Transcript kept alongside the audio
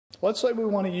Let's say we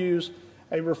want to use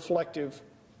a reflective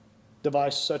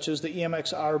device such as the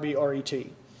EMX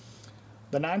IRB-RET.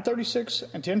 The 936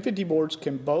 and 1050 boards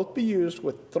can both be used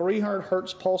with 300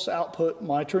 Hz pulse output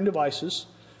monitoring devices,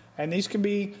 and these can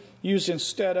be used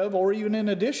instead of or even in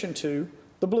addition to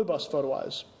the blue bus photo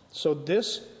eyes. So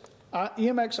this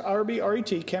EMX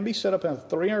IRB-RET can be set up in a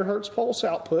 300 Hz pulse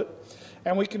output,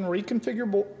 and we can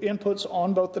reconfigure inputs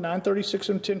on both the 936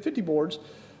 and 1050 boards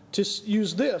to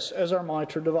use this as our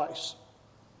monitor device.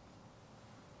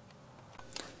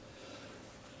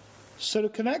 So to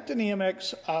connect an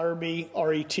EMX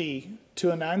IRB-RET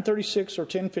to a 936 or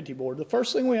 1050 board, the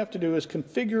first thing we have to do is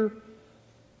configure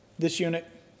this unit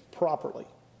properly.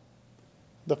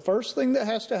 The first thing that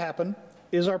has to happen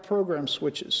is our program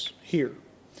switches here.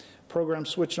 Program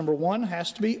switch number 1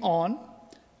 has to be on.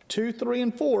 2, 3,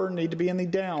 and 4 need to be in the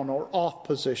down or off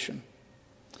position.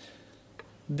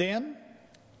 Then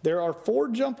there are 4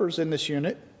 jumpers in this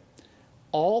unit.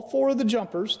 All 4 of the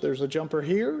jumpers, there's a jumper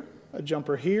here,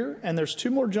 and there's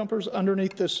 2 more jumpers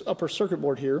underneath this upper circuit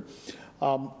board here.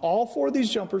 All 4 of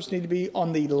these jumpers need to be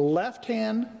on the left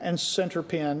hand and center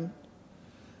pin.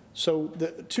 So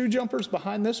the 2 jumpers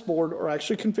behind this board are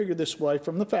actually configured this way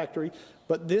from the factory,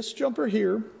 but this jumper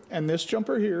here and this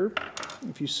jumper here,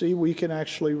 if you see, we can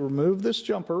actually remove this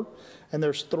jumper, and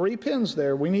there's 3 pins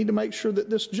there. We need to make sure that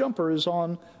this jumper is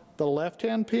on the left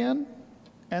hand pin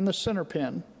and the center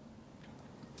pin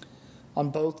on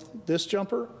both this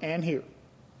jumper and here.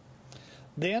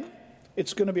 Then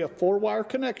it's going to be a 4-wire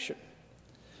connection.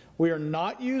 We are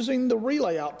not using the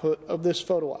relay output of this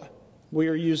photo eye. We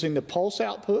are using the pulse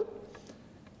output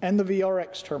and the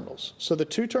VRX terminals. So the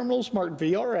 2 terminals marked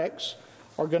VRX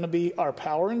are going to be our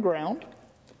power and ground.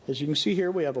 As you can see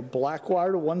here, we have a black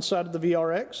wire to one side of the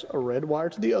VRX, a red wire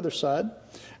to the other side,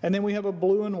 and then we have a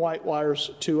blue and white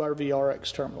wires to our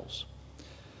VRX terminals.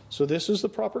 So this is the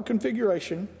proper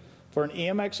configuration for an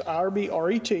EMX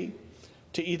IRB-RET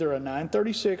to either a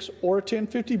 936 or a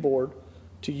 1050 board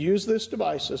to use this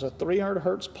device as a 300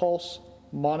 Hz pulse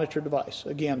monitor device.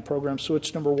 Again, program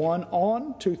switch number 1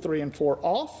 on, 2, 3, and 4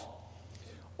 off.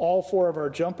 All 4 of our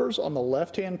jumpers on the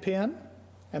left-hand pin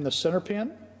and the center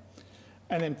pin.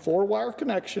 And then 4-wire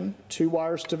connection, 2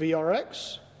 wires to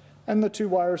VRX, and the 2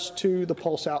 wires to the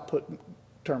pulse output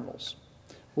terminals.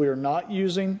 We are not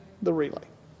using the relay.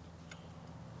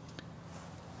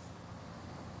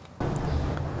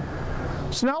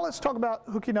 So now let's talk about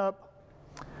hooking up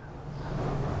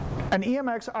an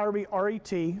EMX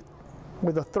IRB-RET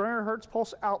with a 300 Hz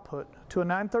pulse output to a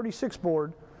 936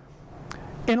 board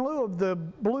in lieu of the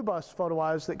blue bus photo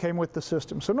eyes that came with the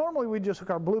system. So normally we just hook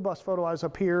our blue bus photo eyes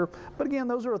up here, but again,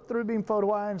 those are a through beam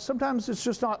photo eye, and sometimes it's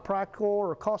just not practical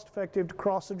or cost effective to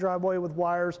cross the driveway with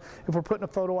wires if we're putting a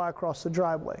photo eye across the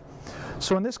driveway.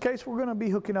 So in this case, we're going to be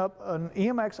hooking up an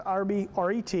EMX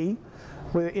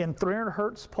IRB-RET in 300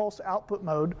 Hz pulse output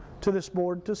mode to this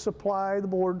board to supply the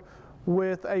board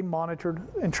with a monitored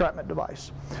entrapment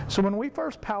device. So when we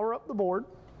first power up the board,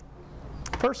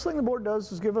 first thing the board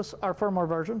does is give us our firmware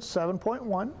version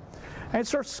 7.1, and it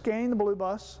starts scanning the blue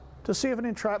bus to see if an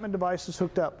entrapment device is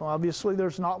hooked up. Well, obviously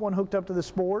there's not one hooked up to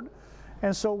this board,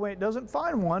 and so when it doesn't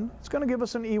find one, it's going to give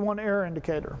us an E1 error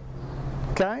indicator.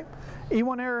 Okay?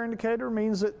 E1 error indicator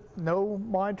means that no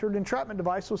monitored entrapment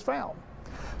device was found.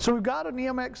 So we've got an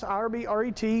EMX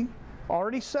IRB-RET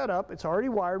already set up, it's already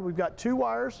wired. We've got 2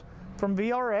 wires from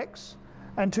VRX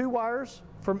and 2 wires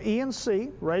from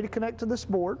ENC ready to connect to this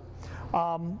board.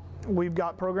 We've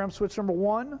got program switch number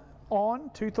 1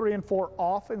 on, 2, 3, and 4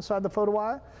 off inside the photo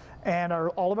eye, and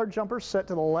all of our jumpers set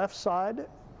to the left side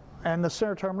and the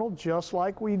center terminal just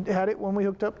like we had it when we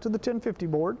hooked up to the 1050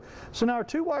 board. So now our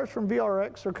 2 wires from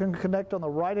VRX can connect on the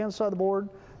right hand side of the board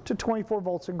to 24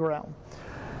 volts and ground.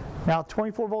 Now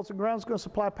 24 volts and ground is going to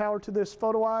supply power to this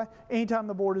photo eye anytime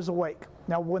the board is awake.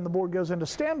 Now when the board goes into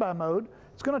standby mode,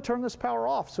 it's going to turn this power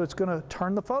off. So it's going to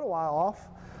turn the photo eye off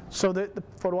so that the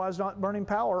photo eye is not burning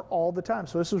power all the time.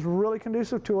 So this is really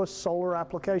conducive to a solar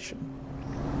application.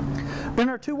 Then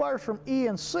our 2 wires from E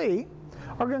and C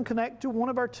are going to connect to one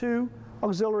of our 2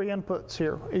 auxiliary inputs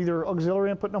here, either auxiliary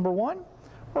input number 1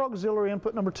 or auxiliary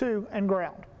input number 2 and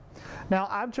ground. Now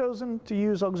I've chosen to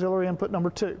use auxiliary input number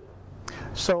 2.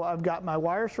 So I've got my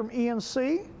wires from E and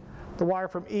C. The wire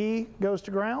from E goes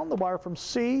to ground, the wire from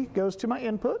C goes to my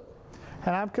input,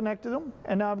 and I've connected them,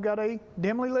 and now I've got a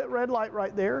dimly lit red light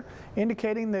right there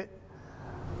indicating that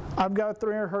I've got a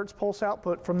 300 Hz pulse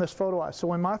output from this photo eye. So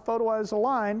when my photo eye is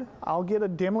aligned, I'll get a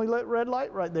dimly lit red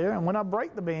light right there, and when I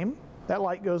break the beam, that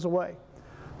light goes away.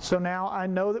 So now I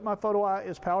know that my photo eye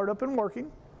is powered up and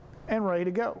working. and ready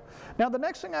to go. Now the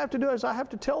next thing I have to do is I have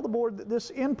to tell the board that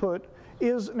this input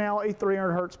is now a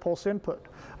 300 hertz pulse input.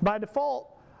 By default,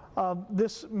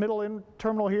 this middle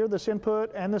terminal here, this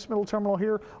input, and this middle terminal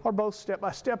here are both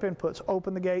step-by-step inputs.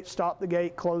 Open the gate, stop the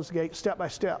gate, close the gate, step by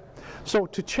step. So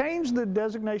to change the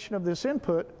designation of this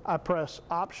input, I press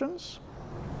Options.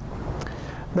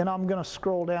 Then I'm going to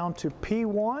scroll down to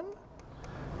P1.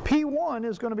 P1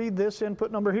 is going to be this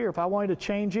input number here. If I wanted to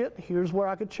change it, here's where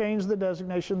I could change the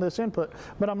designation of this input.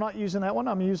 But I'm not using that one.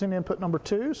 I'm using input number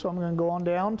 2. So I'm going to go on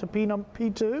down to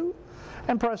P2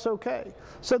 and press OK.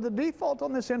 So the default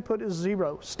on this input is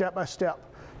 0, step by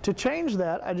step. To change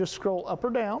that, I just scroll up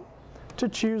or down to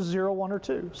choose 0, 1, or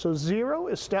 2. So 0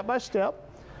 is step by step.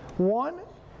 1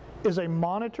 is a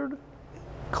monitored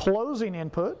closing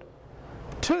input.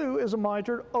 2 is a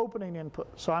monitored opening input.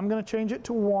 So I'm going to change it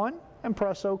to 1 and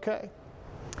press OK.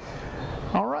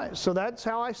 All right, so that's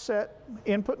how I set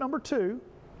input number 2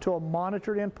 to a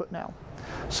monitored input now.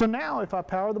 So now if I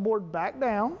power the board back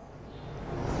down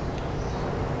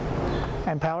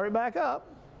and power it back up,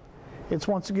 it's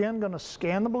once again going to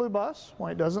scan the blue bus.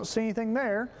 When it doesn't see anything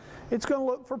there, it's going to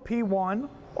look for P1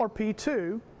 or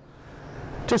P2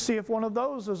 to see if one of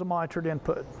those is a monitored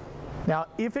input. Now,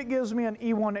 if it gives me an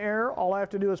E1 error, all I have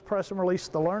to do is press and release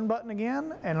the Learn button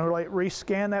again, and it'll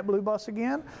rescan that blue bus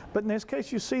again. But in this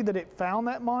case, you see that it found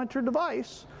that monitor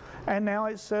device, and now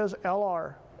it says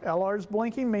LR. LR is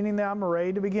blinking, meaning that I'm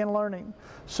ready to begin learning.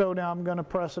 So now I'm going to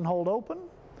press and hold open.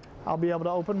 I'll be able to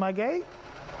open my gate,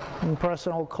 and press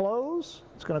and hold close.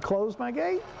 It's going to close my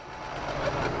gate.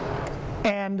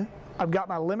 And I've got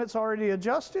my limits already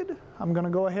adjusted. I'm going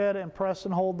to go ahead and press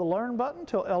and hold the Learn button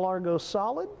until LR goes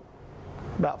solid.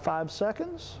 About 5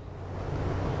 seconds.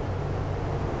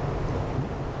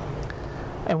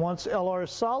 And once LR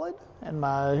is solid and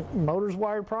my motor's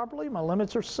wired properly, my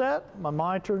limits are set, my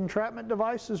monitor entrapment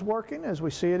device is working as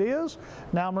we see it is.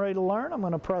 Now I'm ready to learn. I'm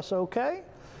going to press OK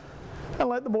and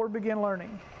let the board begin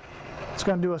learning. It's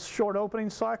going to do a short opening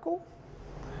cycle,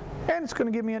 and it's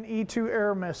going to give me an E2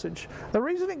 error message. The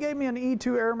reason it gave me an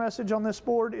E2 error message on this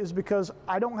board is because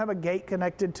I don't have a gate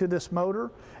connected to this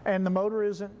motor, and the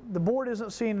board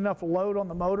isn't seeing enough load on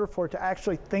the motor for it to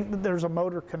actually think that there's a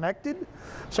motor connected.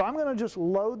 So I'm going to just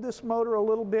load this motor a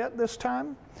little bit this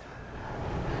time.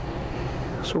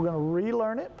 So we're going to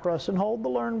relearn it. Press and hold the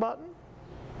Learn button.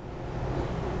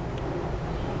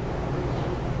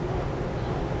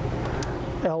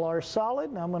 LR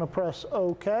solid. Now I'm going to press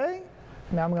OK.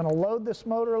 Now I'm going to load this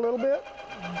motor a little bit.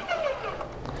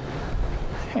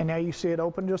 And now you see it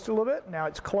open just a little bit. Now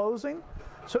it's closing.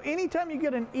 So anytime you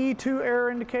get an E2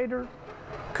 error indicator,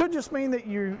 could just mean that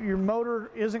your motor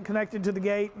isn't connected to the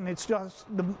gate, and it's just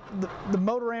the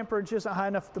motor amperage isn't high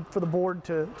enough for the board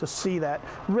to see that.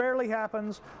 Rarely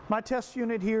happens. My test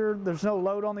unit here, there's no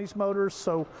load on these motors,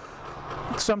 so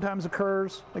it sometimes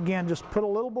occurs. Again, just put a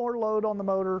little more load on the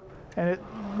motor and it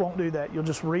won't do that. You'll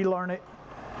just relearn it.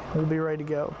 We'll be ready to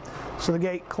go. So the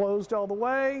gate closed all the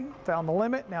way, found the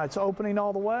limit, now it's opening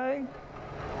all the way.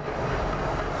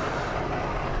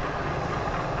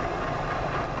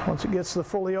 Once it gets to the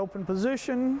fully open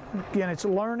position, again it's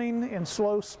learning in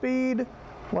slow speed,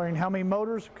 learning how many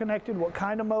motors are connected, what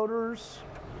kind of motors.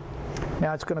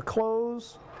 Now it's going to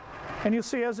close, and you'll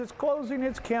see as it's closing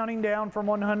it's counting down from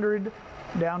 100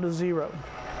 down to 0.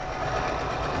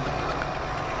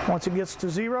 Once it gets to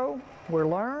 0, we're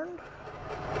learned.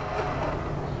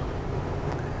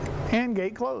 And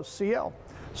gate closed, CL.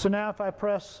 So now if I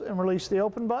press and release the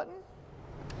open button,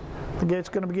 the gate's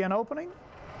going to begin opening.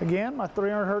 Again, my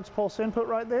 300 hertz pulse input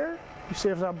right there. You see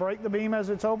if I break the beam as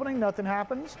it's opening, nothing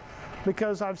happens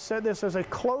because I've set this as a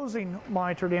closing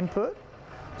monitored input.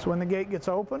 So when the gate gets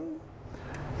open,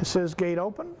 it says gate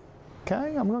open.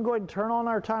 Okay, I'm going to go ahead and turn on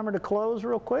our timer to close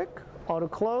real quick. Auto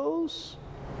close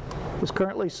is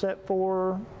currently set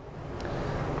for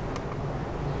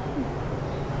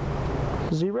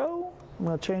 0. I'm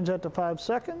going to change that to 5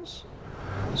 seconds.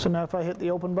 So now if I hit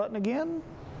the open button again,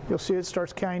 you'll see it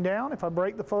starts counting down. If I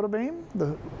break the photo beam,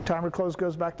 the timer close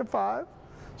goes back to 5.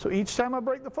 So each time I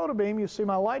break the photo beam, you see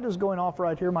my light is going off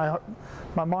right here, my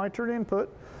monitored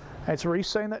input. And it's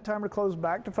resetting that timer to close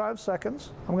back to 5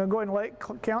 seconds. I'm going to go ahead and let it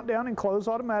count down and close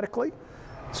automatically.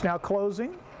 It's now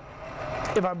closing.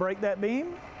 If I break that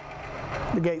beam,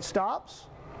 the gate stops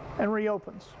and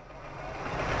reopens.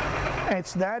 And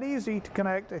it's that easy to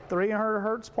connect a 300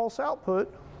 hertz pulse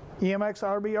output EMX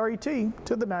IRB-RET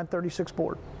to the 936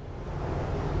 board.